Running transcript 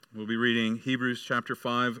We'll be reading Hebrews chapter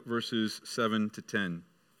 5, verses 7 to 10.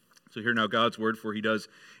 So hear now God's word, for he does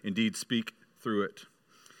indeed speak through it.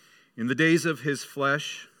 In the days of his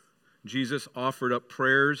flesh, Jesus offered up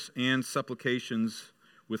prayers and supplications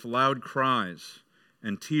with loud cries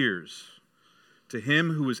and tears to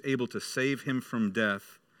him who was able to save him from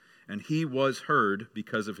death, and he was heard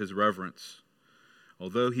because of his reverence.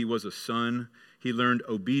 Although he was a son, he learned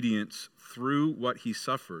obedience through what he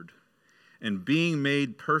suffered. And being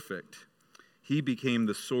made perfect, he became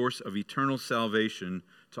the source of eternal salvation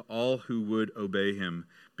to all who would obey him,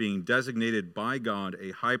 being designated by God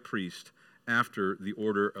a high priest after the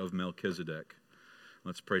order of Melchizedek.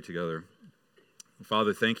 Let's pray together.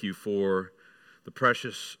 Father, thank you for the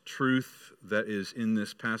precious truth that is in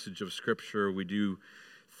this passage of Scripture. We do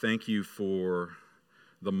thank you for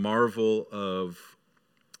the marvel of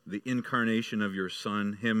the incarnation of your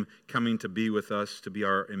Son, him coming to be with us, to be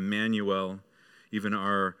our Emmanuel, even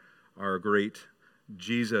our great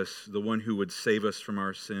Jesus, the one who would save us from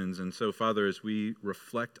our sins. And so, Father, as we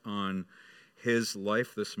reflect on his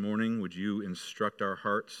life this morning, would you instruct our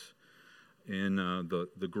hearts in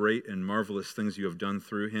the great and marvelous things you have done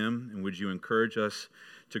through him, and would you encourage us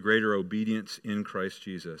to greater obedience in Christ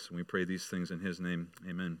Jesus? And we pray these things in his name.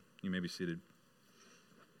 Amen. You may be seated.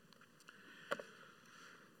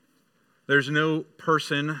 There's no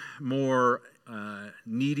person more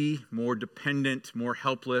needy, more dependent, more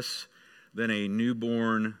helpless than a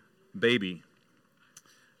newborn baby.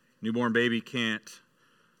 Newborn baby can't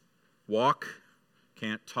walk,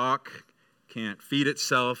 can't talk, can't feed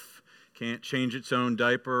itself, can't change its own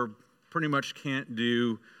diaper, pretty much can't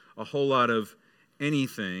do a whole lot of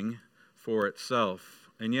anything for itself.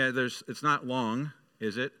 And yet it's not long,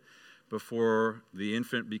 is it, before the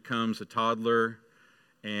infant becomes a toddler,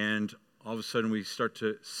 and all of a sudden we start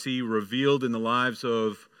to see revealed in the lives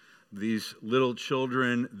of these little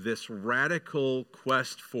children this radical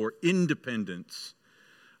quest for independence,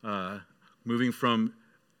 moving from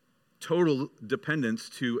total dependence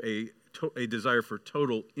to a desire for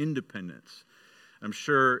total independence. I'm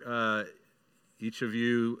sure each of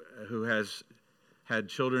you who has had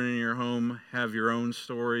children in your home have your own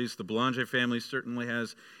stories. The Belonga family certainly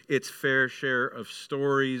has its fair share of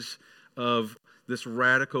stories of this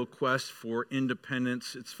radical quest for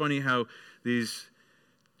independence. It's funny how these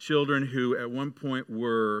children who at one point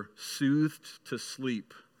were soothed to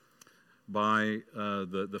sleep by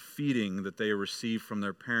the feeding that they receive from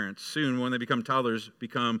their parents, soon when they become toddlers,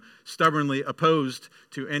 become stubbornly opposed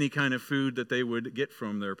to any kind of food that they would get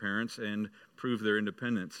from their parents and prove their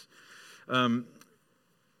independence.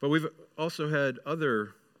 But we've also had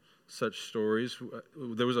other such stories.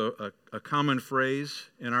 There was a common phrase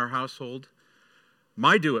in our household: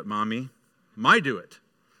 "My do it, Mommy. My do it."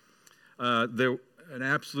 An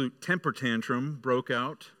absolute temper tantrum broke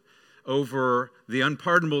out over the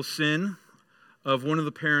unpardonable sin of one of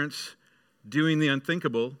the parents doing the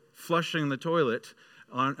unthinkable, flushing the toilet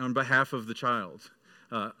on behalf of the child.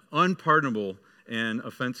 Unpardonable and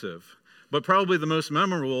offensive. But probably the most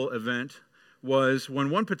memorable event was when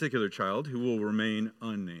one particular child, who will remain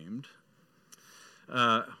unnamed,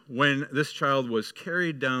 when this child was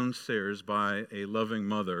carried downstairs by a loving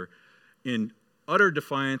mother in utter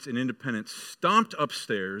defiance and independence, stomped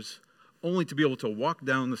upstairs only to be able to walk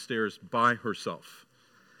down the stairs by herself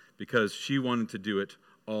because she wanted to do it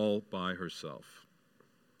all by herself.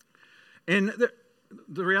 And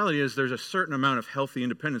the reality is there's a certain amount of healthy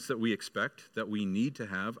independence that we expect, that we need to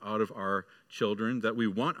have out of our children, that we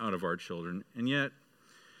want out of our children. And yet,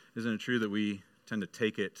 isn't it true that we tend to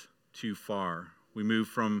take it too far? We move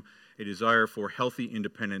from a desire for healthy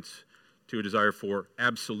independence to a desire for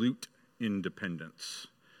absolute independence,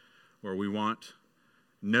 where we want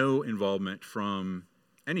no involvement from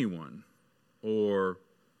anyone or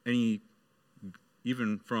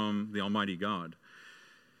even from the Almighty God.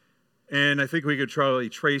 And I think we could probably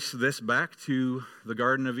trace this back to the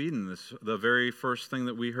Garden of Eden. The very first thing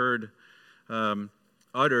that we heard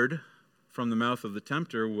uttered from the mouth of the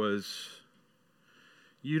tempter was,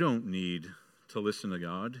 "You don't need to listen to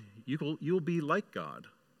God. You'll be like God,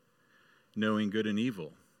 knowing good and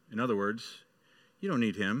evil." In other words, you don't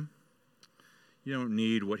need him. You don't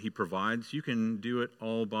need what he provides. You can do it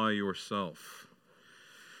all by yourself.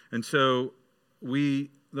 And so the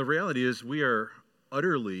reality is we are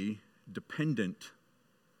utterly dependent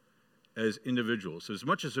as individuals. As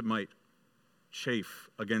much as it might chafe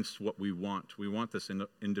against what we want this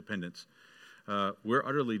independence, we're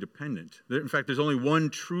utterly dependent. In fact, there's only one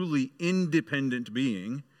truly independent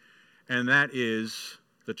being, and that is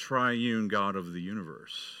the triune God of the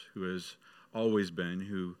universe, who has always been,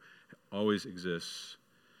 who always exists,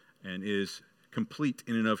 and is complete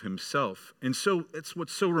in and of himself. And so it's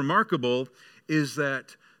what's so remarkable is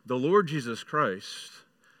that the Lord Jesus Christ,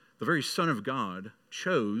 the very Son of God,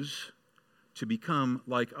 chose to become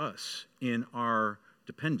like us in our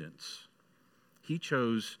dependence. He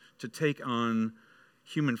chose to take on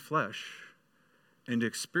human flesh and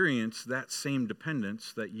experience that same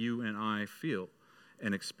dependence that you and I feel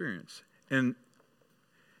and experience. And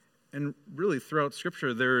really throughout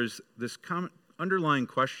Scripture, there is this underlying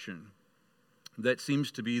question that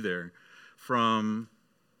seems to be there from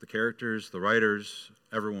the characters, the writers,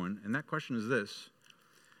 everyone. And that question is this: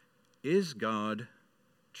 is God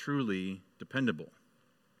truly dependable?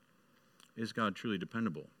 Is God truly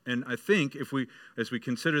dependable? And I think as we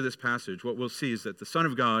consider this passage, what we'll see is that the Son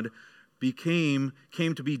of God came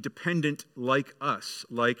to be dependent like us,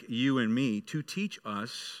 like you and me, to teach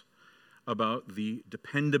us about the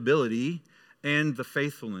dependability and the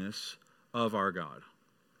faithfulness of our God.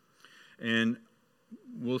 And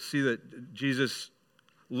we'll see that Jesus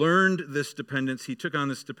learned this dependence. He took on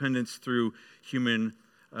this dependence through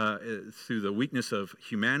the weakness of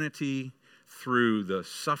humanity, through the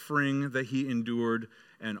suffering that he endured,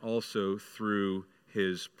 and also through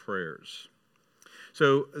his prayers.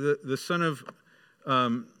 So the Son of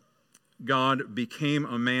God became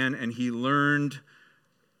a man, and he learned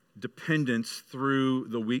dependence through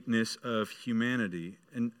the weakness of humanity.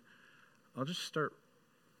 And I'll just start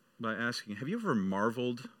by asking, have you ever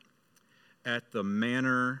marveled at the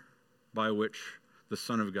manner by which the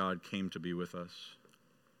Son of God came to be with us?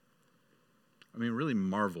 I mean, really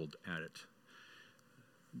marveled at it.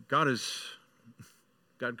 God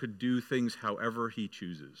could do things however he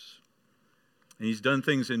chooses. And he's done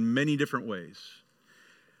things in many different ways.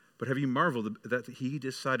 But have you marveled that he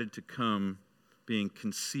decided to come being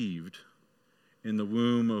conceived in the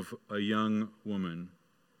womb of a young woman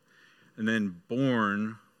and then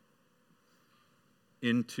born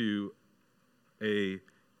into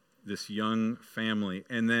this young family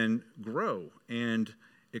and then grow and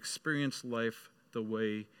experience life the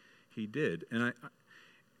way he did?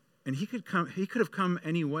 And he could have come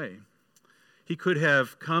any way. He could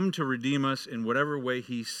have come to redeem us in whatever way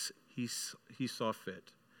he saw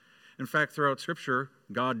fit. In fact, throughout Scripture,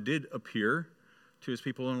 God did appear to his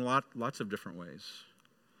people in lots of different ways.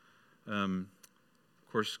 Of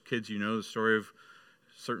course, kids, you know the story of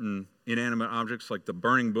certain inanimate objects like the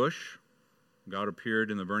burning bush. God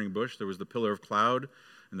appeared in the burning bush. There was the pillar of cloud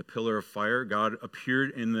and the pillar of fire. God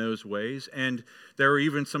appeared in those ways. And there were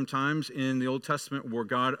even some times in the Old Testament where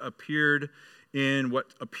God appeared in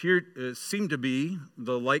what seemed to be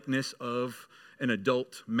the likeness of an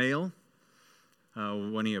adult male.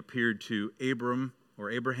 When he appeared to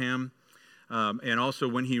Abraham, and also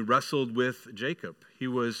when he wrestled with Jacob. He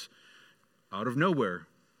was out of nowhere,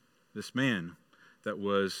 this man that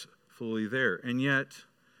was fully there. And yet,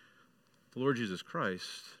 the Lord Jesus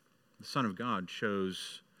Christ, the Son of God,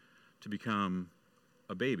 chose to become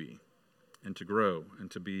a baby and to grow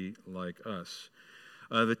and to be like us.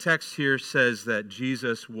 The text here says that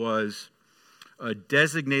Jesus was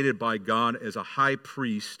designated by God as a high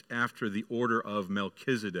priest after the order of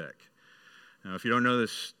Melchizedek. Now, if you don't know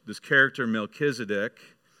this character, Melchizedek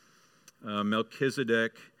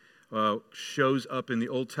shows up in the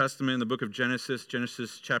Old Testament in the book of Genesis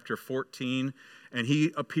chapter 14, and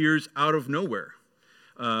he appears out of nowhere.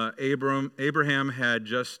 Abraham had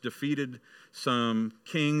just defeated some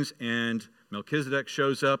kings, and Melchizedek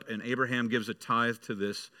shows up, and Abraham gives a tithe to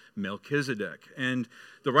this Melchizedek. And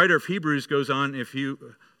the writer of Hebrews goes on, if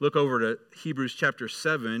you look over to Hebrews chapter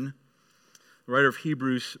 7, the writer of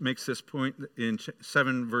Hebrews makes this point in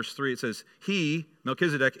 7 verse 3. It says, he,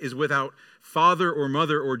 Melchizedek, is without father or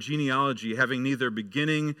mother or genealogy, having neither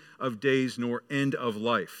beginning of days nor end of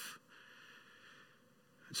life.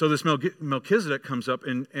 So this Melchizedek comes up,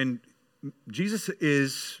 and Jesus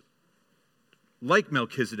is like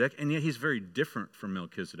Melchizedek, and yet he's very different from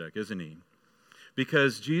Melchizedek, isn't he?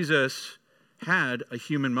 Because Jesus had a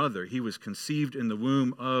human mother. He was conceived in the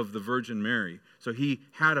womb of the Virgin Mary. So he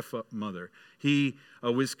had a mother. He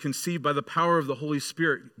was conceived by the power of the Holy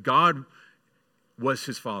Spirit. God was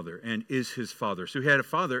his father and is his father. So he had a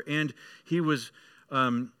father, and he was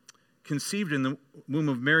conceived in the womb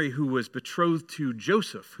of Mary, who was betrothed to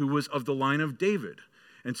Joseph, who was of the line of David.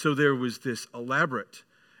 And so there was this elaborate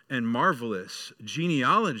and marvelous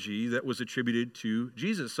genealogy that was attributed to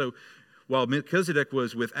Jesus. So while Melchizedek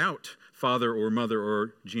was without father or mother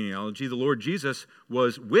or genealogy, the Lord Jesus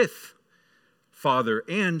was with father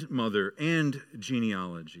and mother and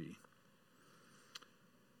genealogy.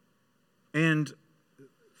 And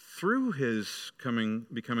through his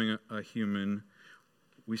becoming a human,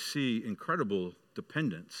 we see incredible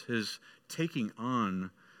dependence. His taking on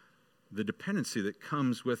the dependency that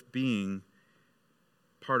comes with being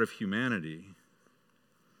part of humanity.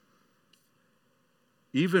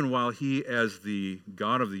 Even while he, as the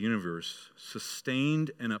God of the universe,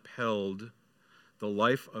 sustained and upheld the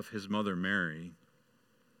life of his mother Mary,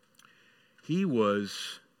 he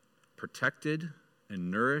was protected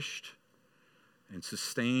and nourished and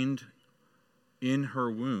sustained in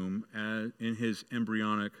her womb in his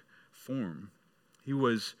embryonic form. He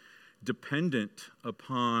was dependent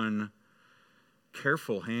upon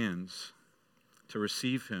careful hands to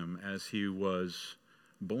receive him as he was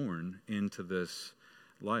born into this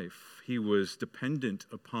life. He was dependent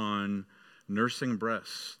upon nursing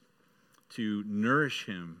breasts to nourish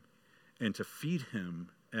him and to feed him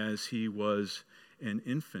as he was an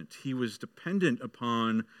infant. He was dependent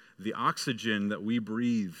upon the oxygen that we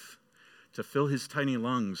breathe to fill his tiny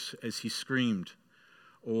lungs as he screamed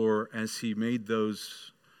or as he made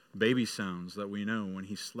those baby sounds that we know when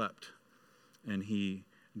he slept and he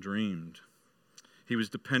dreamed. He was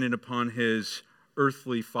dependent upon his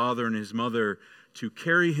earthly father and his mother to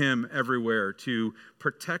carry him everywhere, to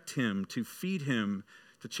protect him, to feed him,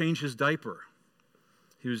 to change his diaper.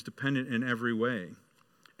 He was dependent in every way.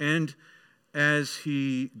 And as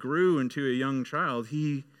he grew into a young child,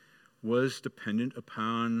 he was dependent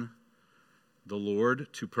upon the Lord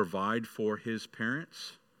to provide for his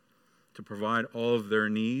parents, to provide all of their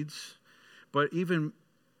needs. But even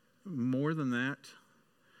more than that,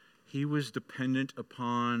 he was dependent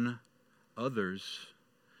upon others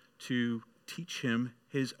to teach him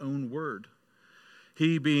his own word.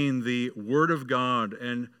 He being the Word of God,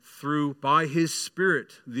 and by his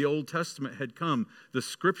Spirit, the Old Testament had come, the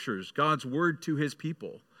Scriptures, God's word to his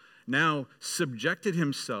people, now subjected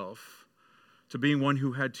himself to being one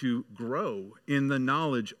who had to grow in the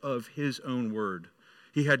knowledge of his own word.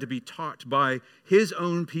 He had to be taught by his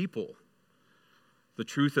own people the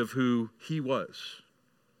truth of who he was,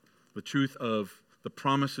 the truth of the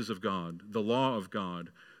promises of God, the law of God,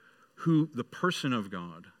 the person of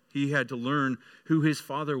God. He had to learn who his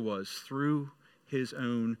father was through his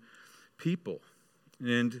own people.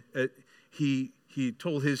 And he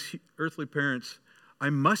told his earthly parents, I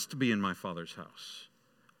must be in my father's house.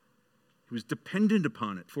 He was dependent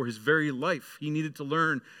upon it for his very life. He needed to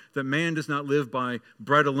learn that man does not live by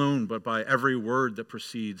bread alone, but by every word that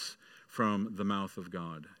proceeds from the mouth of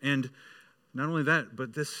God. And not only that,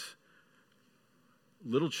 but this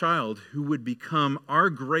little child who would become our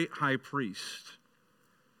great high priest,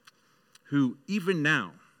 who even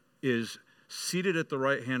now is seated at the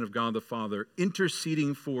right hand of God the Father,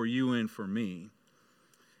 interceding for you and for me,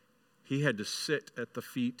 he had to sit at the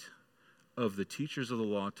feet of the teachers of the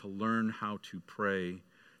law to learn how to pray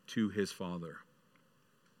to his Father.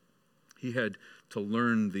 He had to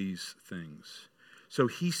learn these things. So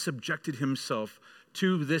he subjected himself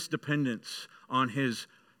to this dependence on his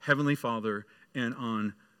heavenly Father and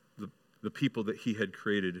on the people that he had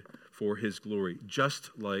created for his glory,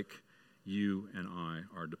 just like you and I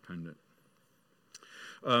are dependent.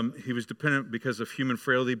 He was dependent because of human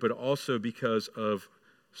frailty, but also because of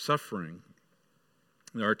suffering.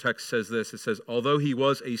 Our text says this. It says, although he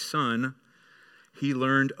was a son, he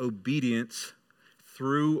learned obedience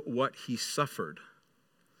through what he suffered.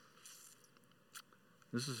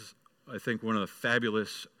 This is, I think, one of the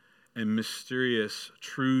fabulous and mysterious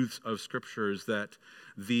truths of Scripture, is that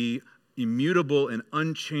the immutable and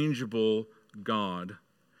unchangeable God,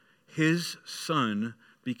 his Son,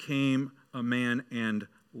 became a man and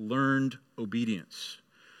learned obedience.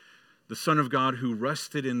 The Son of God who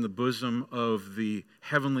rested in the bosom of the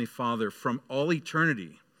Heavenly Father from all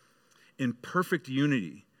eternity in perfect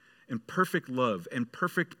unity, in perfect love, and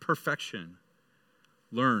perfect perfection,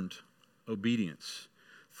 learned obedience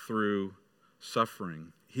through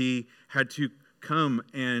suffering. He had to come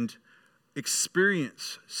and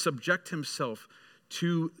experience, subject himself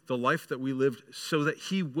to the life that we lived so that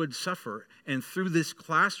he would suffer. And through this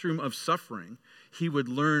classroom of suffering, he would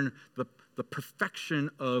learn the perfection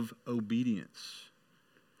of obedience.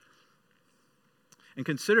 And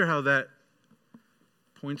consider how that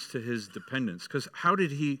points to his dependence. Because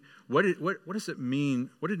what does it mean?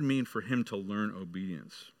 What did it mean for him to learn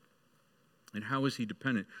obedience? And how was he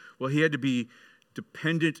dependent? Well, he had to be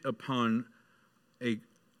dependent upon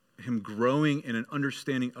him growing in an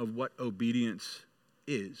understanding of what obedience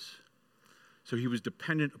is. So he was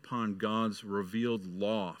dependent upon God's revealed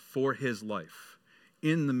law for his life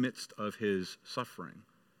in the midst of his suffering.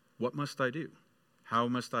 What must I do? How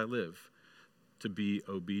must I live to be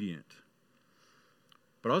obedient?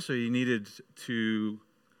 But also he needed to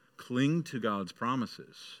cling to God's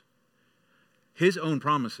promises, his own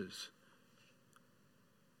promises.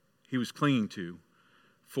 he was clinging to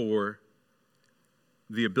for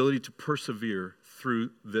the ability to persevere through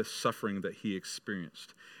this suffering that he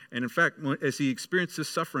experienced. And in fact, as he experienced this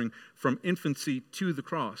suffering from infancy to the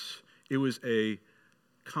cross, it was a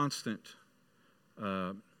constant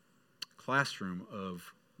classroom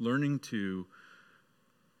of learning to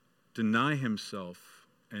deny himself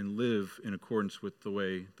and live in accordance with the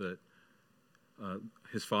way that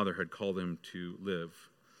his Father had called him to live.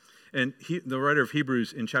 And the writer of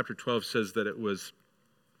Hebrews in chapter 12 says that it was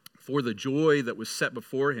for the joy that was set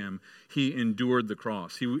before him, he endured the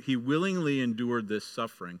cross. He willingly endured this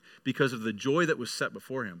suffering because of the joy that was set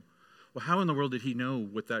before him. Well, how in the world did he know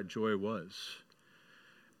what that joy was?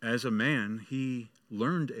 As a man, he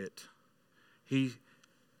learned it. He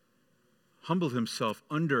humbled himself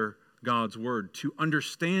under God's word to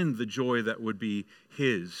understand the joy that would be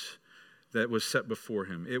his, that was set before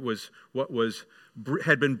him. It was what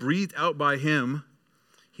had been breathed out by him.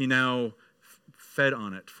 He now fed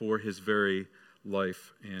on it for his very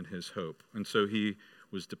life and his hope. And so he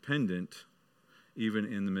was dependent even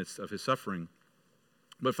in the midst of his suffering.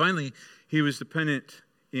 But finally, he was dependent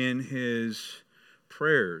in his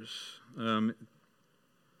prayers.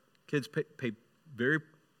 Kids, pay very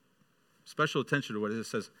special attention to what it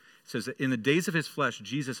says. It says that in the days of his flesh,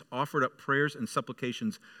 Jesus offered up prayers and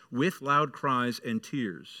supplications with loud cries and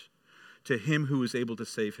tears to him who was able to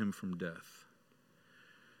save him from death.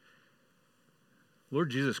 Lord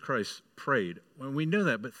Jesus Christ prayed. Well, we know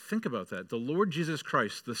that, but think about that. The Lord Jesus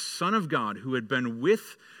Christ, the Son of God, who had been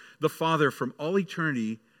with the Father from all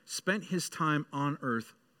eternity, spent his time on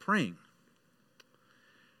earth praying.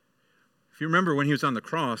 If you remember when he was on the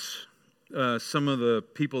cross, some of the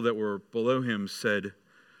people that were below him said,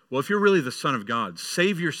 well, if you're really the Son of God,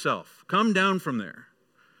 save yourself. Come down from there.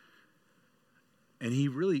 And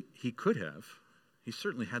he could have. He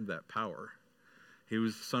certainly had that power. He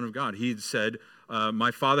was the Son of God. He had said,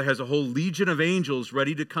 my Father has a whole legion of angels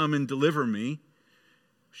ready to come and deliver me.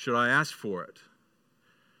 Should I ask for it?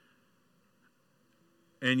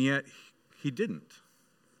 And yet, he didn't.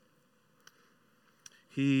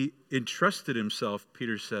 He entrusted himself,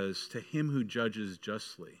 Peter says, to him who judges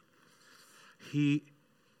justly. He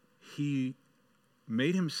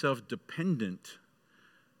made himself dependent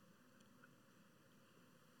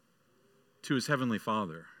to his heavenly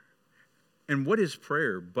Father. And what is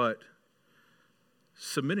prayer but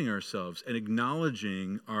submitting ourselves and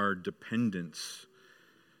acknowledging our dependence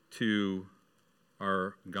to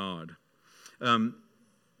our God?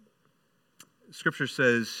 Scripture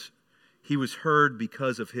says he was heard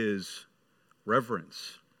because of his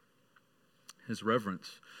reverence. His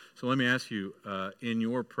reverence. So let me ask you, in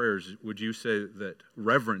your prayers, would you say that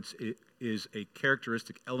reverence is a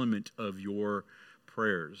characteristic element of your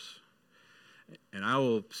prayers? And I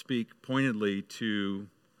will speak pointedly to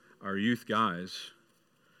our youth guys.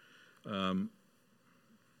 I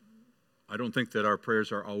don't think that our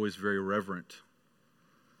prayers are always very reverent.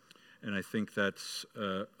 And I think that's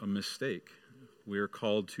a mistake. We are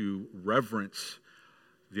called to reverence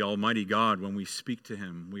the Almighty God when we speak to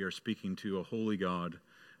him. We are speaking to a holy God,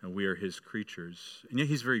 and we are his creatures. And yet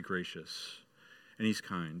he's very gracious, and he's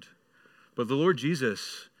kind. But the Lord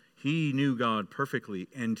Jesus, he knew God perfectly,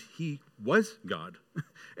 and he was God.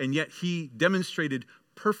 And yet he demonstrated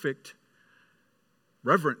perfect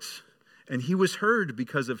reverence, and he was heard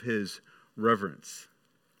because of his reverence.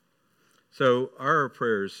 So our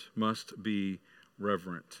prayers must be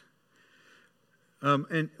reverent.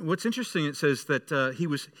 And what's interesting, it says that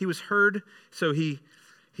he was heard, so he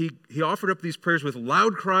offered up these prayers with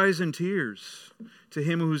loud cries and tears to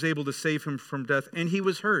him who was able to save him from death, and he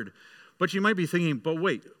was heard. But you might be thinking, but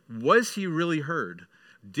wait, was he really heard?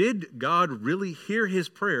 Did God really hear his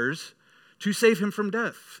prayers to save him from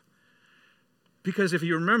death? Because if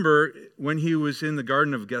you remember, when he was in the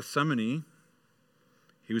Garden of Gethsemane,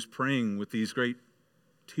 he was praying with these great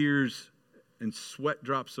tears and sweat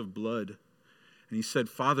drops of blood. And he said,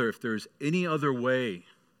 Father, if there is any other way,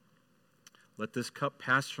 let this cup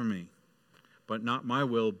pass from me. But not my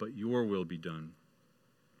will, but your will be done.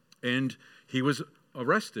 And he was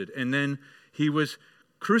arrested. And then he was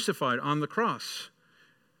crucified on the cross.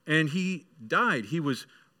 And he died. He was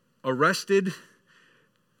arrested,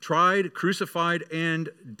 tried, crucified, and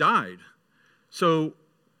died. So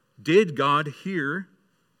did God hear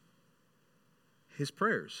his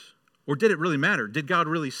prayers? Or did it really matter? Did God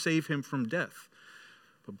really save him from death?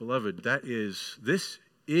 But beloved, this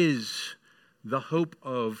is the hope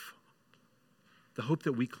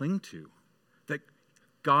that we cling to, that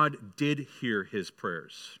God did hear his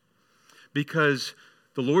prayers. Because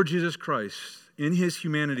the Lord Jesus Christ, in his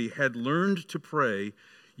humanity, had learned to pray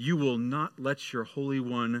you will not let your Holy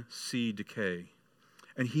One see decay.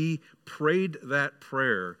 And he prayed that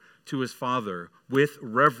prayer to his Father with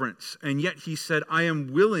reverence. And yet he said, I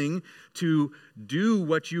am willing to do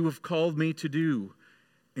what you have called me to do.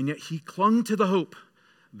 And yet he clung to the hope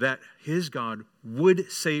that his God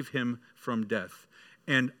would save him from death.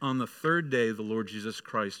 And on the third day, the Lord Jesus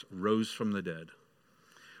Christ rose from the dead.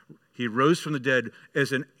 He rose from the dead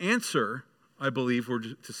as an answer, I believe we're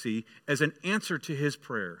to see, as an answer to his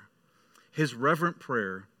prayer, his reverent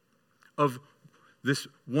prayer of this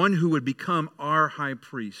one who would become our high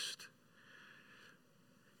priest.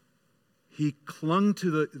 He clung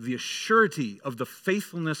to the assurity of the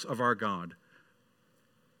faithfulness of our God.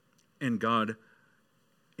 And God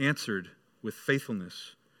answered with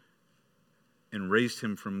faithfulness and raised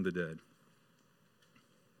him from the dead.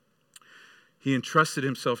 He entrusted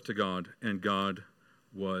himself to God, and God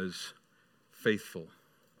was faithful.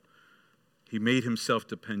 He made himself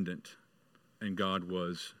dependent, and God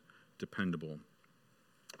was dependable.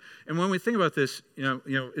 And when we think about this,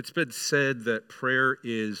 it's been said that prayer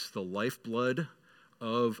is the lifeblood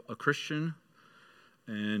of a Christian,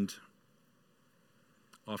 and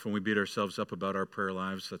often we beat ourselves up about our prayer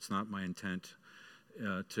lives. That's not my intent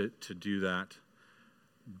to do that.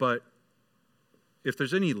 But if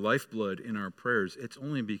there's any lifeblood in our prayers, it's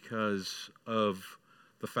only because of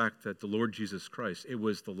the fact that the Lord Jesus Christ, it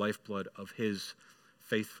was the lifeblood of his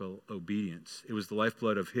faithful obedience. It was the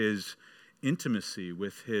lifeblood of his intimacy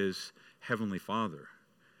with his heavenly Father.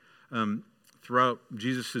 Throughout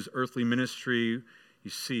Jesus' earthly ministry,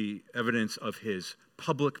 you see evidence of his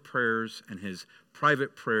public prayers and his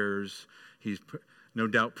private prayers. He's no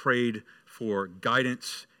doubt prayed for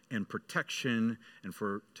guidance and protection and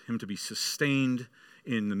for him to be sustained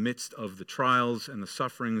in the midst of the trials and the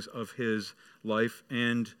sufferings of his life.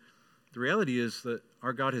 And the reality is that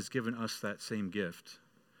our God has given us that same gift.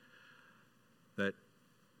 That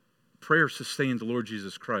prayer sustained the Lord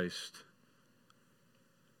Jesus Christ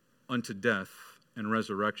unto death and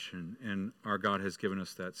resurrection, and our God has given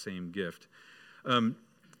us that same gift. And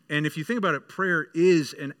if you think about it, prayer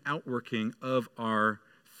is an outworking of our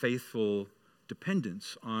faithful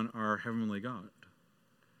dependence on our heavenly God.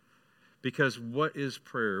 Because what is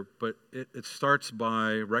prayer? But it starts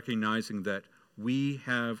by recognizing that we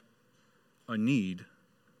have a need.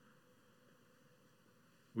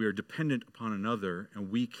 We are dependent upon another,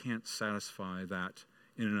 and we can't satisfy that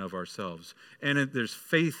in and of ourselves. And there's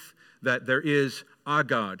faith that there is a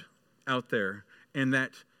God out there, and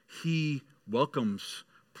that he welcomes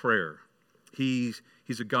prayer. He's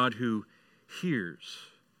a God who hears.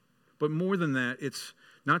 But more than that, it's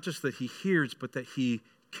not just that he hears, but that he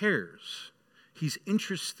cares. He's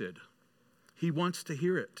interested. He wants to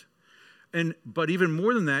hear it. But even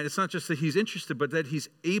more than that, it's not just that he's interested, but that he's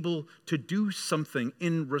able to do something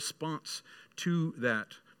in response to that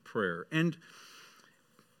prayer. And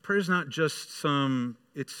prayer is not just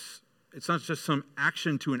it's not just some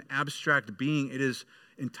action to an abstract being. It is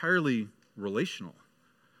entirely relational.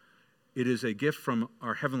 It is a gift from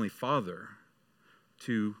our Heavenly Father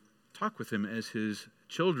to talk with him as his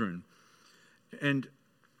children. And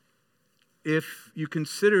if you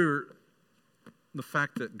consider the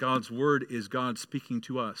fact that God's word is God speaking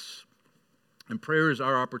to us, and prayer is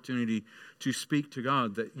our opportunity to speak to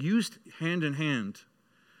God, that used hand in hand,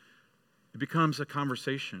 it becomes a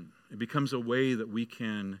conversation. It becomes a way that we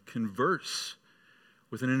can converse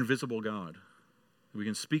with an invisible God. We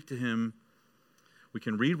can speak to him. We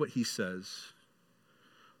can read what he says.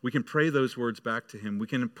 We can pray those words back to him. We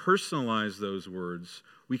can personalize those words.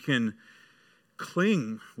 We can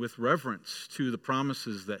cling with reverence to the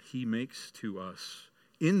promises that he makes to us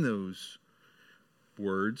in those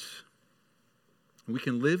words. We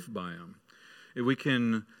can live by them. We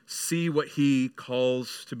can see what he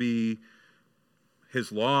calls to be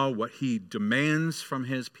his law, what he demands from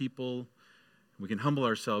his people. We can humble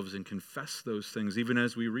ourselves and confess those things even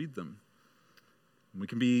as we read them. We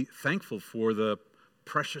can be thankful for the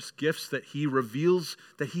precious gifts that he reveals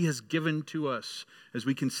that he has given to us as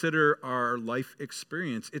we consider our life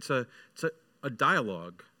experience. It's a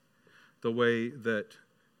dialogue, the way that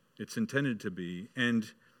it's intended to be. And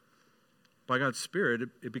by God's Spirit,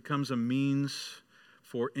 it becomes a means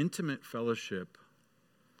for intimate fellowship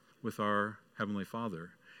with our Heavenly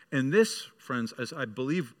Father. And this, friends, as I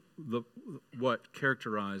believe what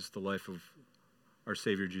characterized the life of our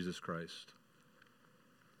Savior Jesus Christ.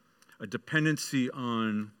 A dependency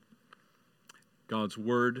on God's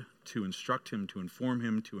word to instruct him, to inform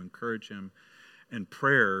him, to encourage him, and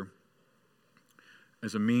prayer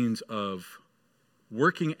as a means of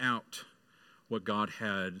working out what God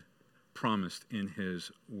had promised in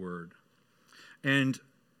his word. And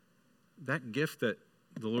that gift that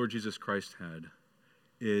the Lord Jesus Christ had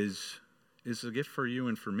is a gift for you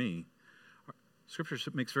and for me. Scripture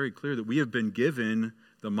makes very clear that we have been given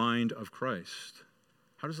the mind of Christ.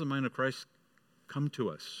 How does the mind of Christ come to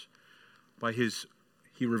us?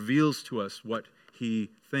 He reveals to us what he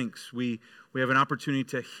thinks. We have an opportunity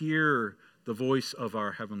to hear the voice of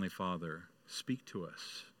our Heavenly Father speak to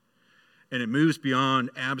us. And it moves beyond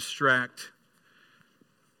abstract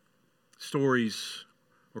stories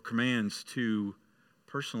or commands to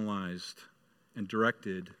personalized and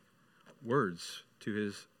directed words to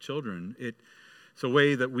his children. It's a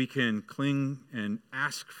way that we can cling and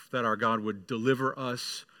ask that our God would deliver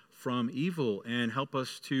us from evil and help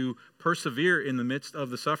us to persevere in the midst of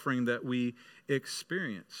the suffering that we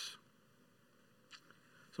experience.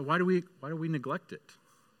 So why do we neglect it?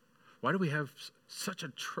 Why do we have such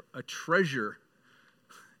a treasure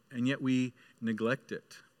and yet we neglect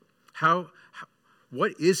it?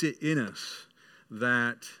 What is it in us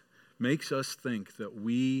that makes us think that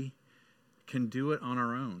we can do it on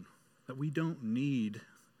our own, that we don't need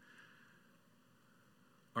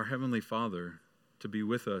our Heavenly Father to be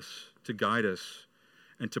with us, to guide us,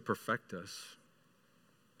 and to perfect us?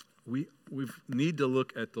 We need to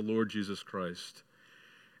look at the Lord Jesus Christ,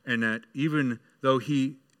 and that even though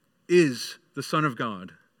he is the Son of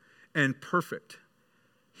God and perfect,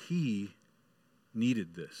 he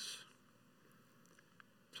needed this.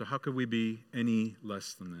 So how could we be any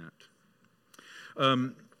less than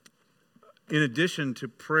that? In addition to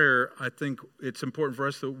prayer, I think it's important for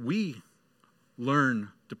us that we learn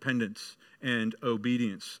dependence and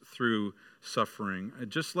obedience through suffering.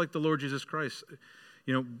 Just like the Lord Jesus Christ,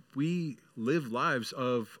 we live lives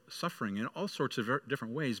of suffering in all sorts of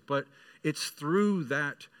different ways, but it's through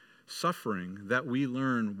that suffering that we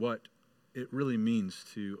learn what it really means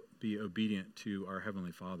to be obedient to our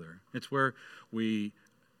Heavenly Father. It's where we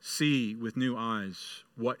see with new eyes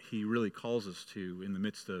what he really calls us to in the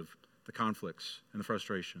midst of the conflicts and the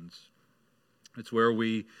frustrations. It's where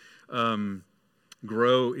we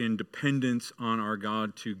grow in dependence on our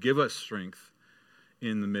God to give us strength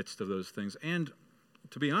in the midst of those things. And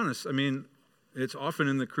to be honest, it's often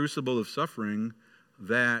in the crucible of suffering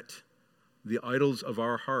that the idols of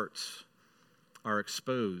our hearts are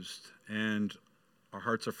exposed and our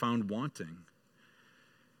hearts are found wanting.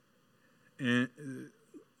 And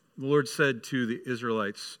the Lord said to the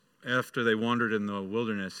Israelites after they wandered in the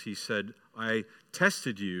wilderness, he said, I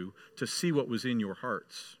tested you to see what was in your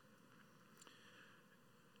hearts.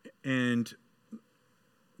 And the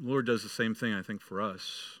Lord does the same thing, I think, for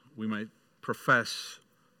us. We might profess,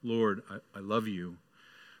 Lord, I love you.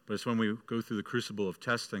 But it's when we go through the crucible of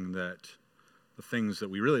testing that the things that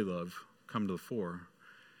we really love come to the fore.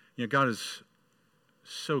 God is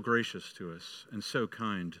so gracious to us and so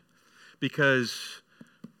kind because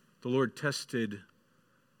the Lord tested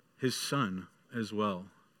his Son as well.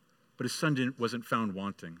 But his Son wasn't found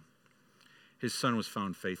wanting. His Son was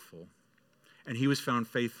found faithful. And he was found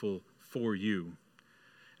faithful for you.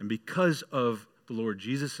 And because of the Lord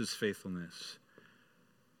Jesus' faithfulness,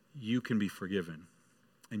 you can be forgiven.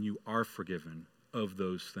 And you are forgiven of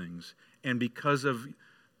those things. And because of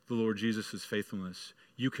the Lord Jesus' faithfulness,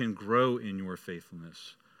 you can grow in your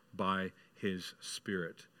faithfulness by his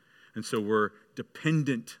Spirit. And so we're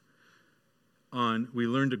dependent we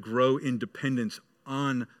learn to grow in dependence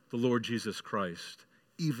on the Lord Jesus Christ,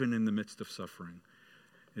 even in the midst of suffering.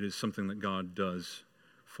 It is something that God does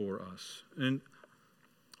for us. And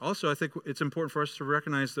also, I think it's important for us to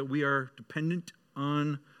recognize that we are dependent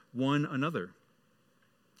on one another.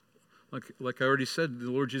 Like I already said, the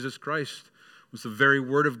Lord Jesus Christ was the very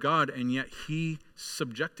Word of God, and yet he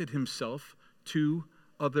subjected himself to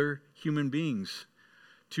other human beings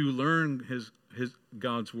to learn his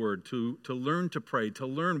God's Word, to learn to pray, to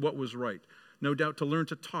learn what was right, no doubt to learn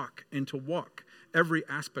to talk and to walk, every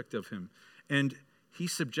aspect of him. And he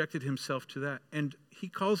subjected himself to that. And he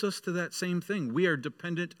calls us to that same thing. We are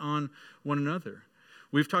dependent on one another.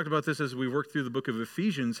 We've talked about this as we work through the book of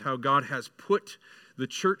Ephesians, how God has put the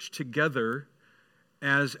church together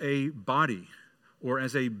as a body or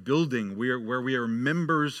as a building where we are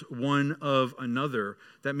members one of another.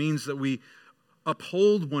 That means that we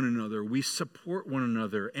uphold one another, we support one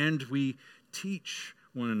another, and we teach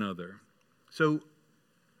one another. So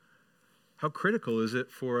how critical is it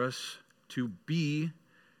for us to be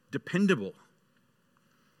dependable?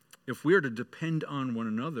 If we are to depend on one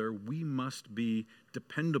another, we must be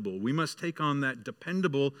dependable. We must take on that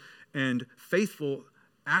dependable and faithful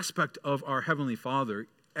aspect of our Heavenly Father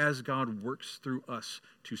as God works through us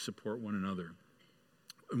to support one another.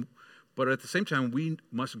 But at the same time, we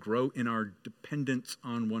must grow in our dependence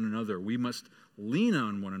on one another. We must lean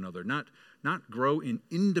on one another, not grow in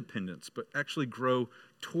independence, but actually grow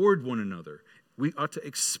toward one another. We ought to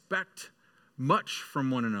expect much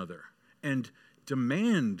from one another and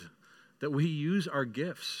demand that we use our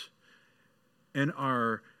gifts and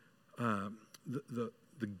our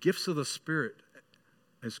the gifts of the Spirit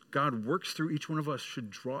as God works through each one of us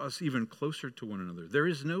should draw us even closer to one another. There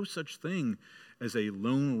is no such thing as a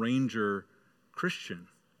Lone Ranger Christian.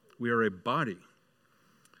 We are a body.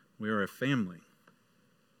 We are a family.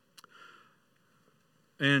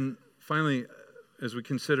 And finally, as we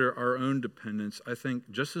consider our own dependence, I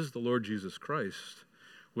think just as the Lord Jesus Christ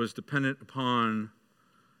was dependent upon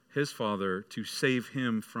his Father to save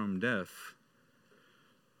him from death,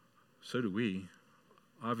 so do we,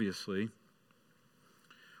 obviously.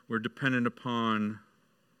 We're dependent upon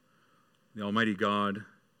the Almighty God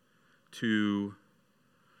to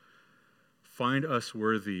find us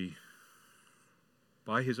worthy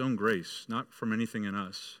by his own grace, not from anything in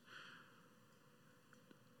us,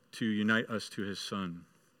 to unite us to his Son.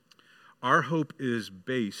 Our hope is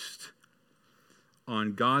based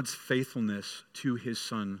on God's faithfulness to his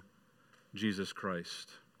Son, Jesus Christ.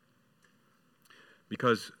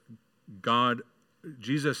 Because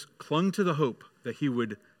Jesus clung to the hope that he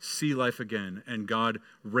would see life again, and God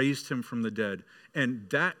raised him from the dead. And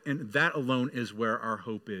that alone is where our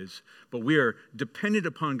hope is. But we are dependent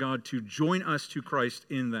upon God to join us to Christ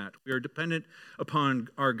in that. We are dependent upon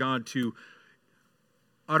our God to,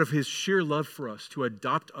 out of his sheer love for us, to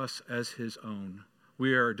adopt us as his own.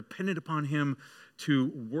 We are dependent upon him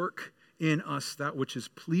to work in us that which is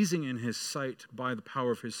pleasing in his sight by the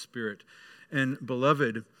power of his Spirit. And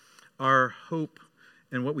beloved, our hope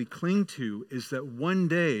and what we cling to is that one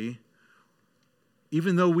day,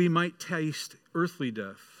 even though we might taste earthly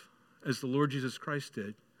death, as the Lord Jesus Christ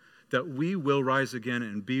did, that we will rise again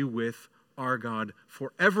and be with our God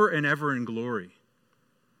forever and ever in glory.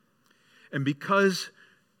 And because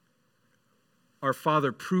our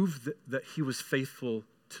Father proved that he was faithful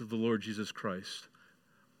to the Lord Jesus Christ,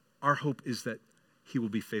 our hope is that he will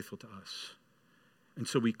be faithful to us. And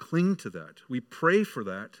so we cling to that. We pray for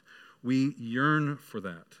that. We yearn for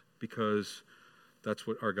that because that's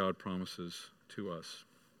what our God promises to us.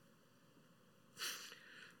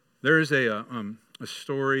 There is a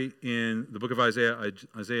story in the book of Isaiah,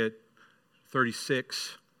 Isaiah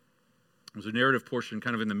 36. There's a narrative portion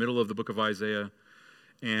kind of in the middle of the book of Isaiah,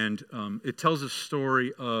 and it tells a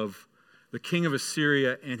story of the king of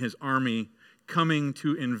Assyria and his army coming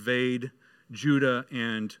to invade Judah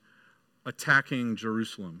and attacking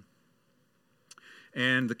Jerusalem.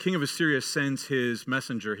 And the king of Assyria sends his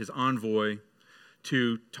messenger, his envoy,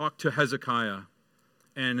 to talk to Hezekiah.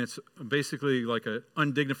 And it's basically like an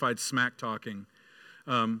undignified smack talking,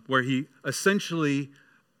 where he essentially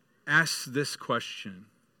asks this question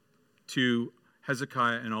to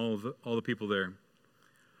Hezekiah and all the people there.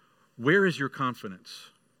 Where is your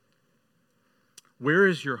confidence? Where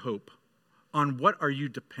is your hope? On what are you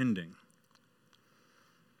depending?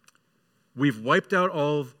 We've wiped out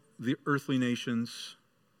all the earthly nations.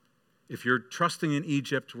 If you're trusting in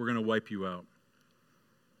Egypt, we're going to wipe you out.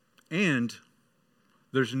 And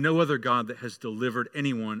there's no other God that has delivered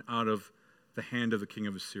anyone out of the hand of the king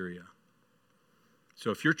of Assyria.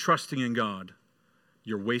 So if you're trusting in God,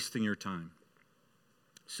 you're wasting your time.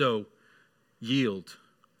 So yield,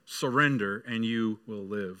 surrender, and you will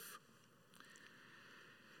live.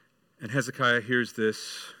 And Hezekiah hears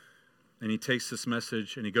this, and he takes this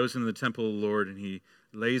message, and he goes into the temple of the Lord, and he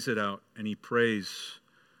lays it out, and he prays,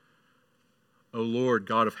 O Lord,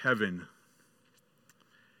 God of heaven,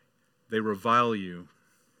 they revile you.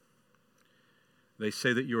 They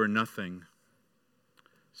say that you are nothing.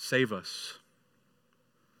 Save us.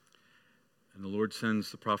 And the Lord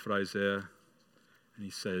sends the prophet Isaiah, and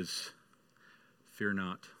he says, fear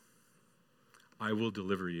not. I will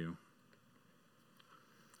deliver you.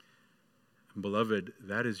 And beloved,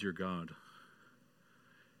 that is your God.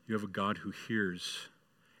 You have a God who hears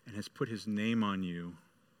and has put his name on you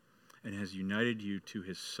and has united you to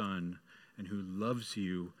his Son and who loves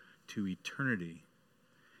you to eternity.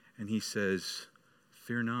 And he says,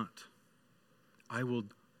 fear not. I will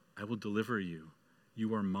deliver you.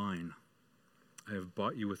 You are mine. I have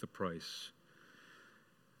bought you with a price.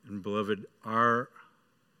 And beloved, our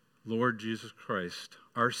Lord Jesus Christ,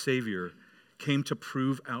 our Savior, came to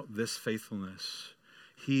prove out this faithfulness.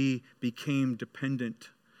 He became dependent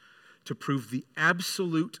to prove the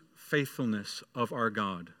absolute faithfulness of our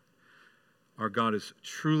God. Our God is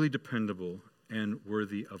truly dependable and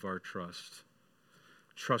worthy of our trust.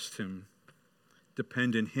 Trust him,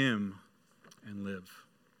 depend in him, and live.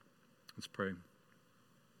 Let's pray.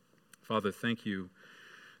 Father, thank you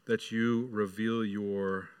that you reveal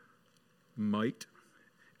your might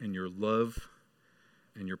and your love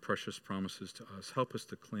and your precious promises to us. Help us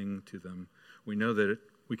to cling to them. We know that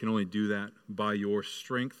we can only do that by your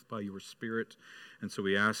strength, by your Spirit. And so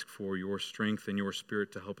we ask for your strength and your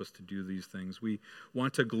Spirit to help us to do these things. We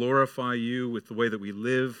want to glorify you with the way that we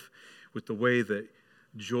live, with the way that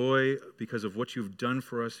joy, because of what you've done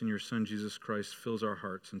for us in your Son, Jesus Christ, fills our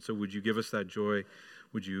hearts. And so would you give us that joy?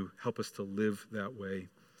 Would you help us to live that way?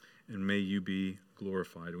 And may you be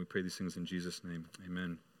glorified. And we pray these things in Jesus' name.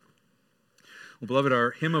 Amen. Well, beloved,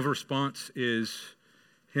 our hymn of response is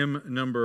hymn number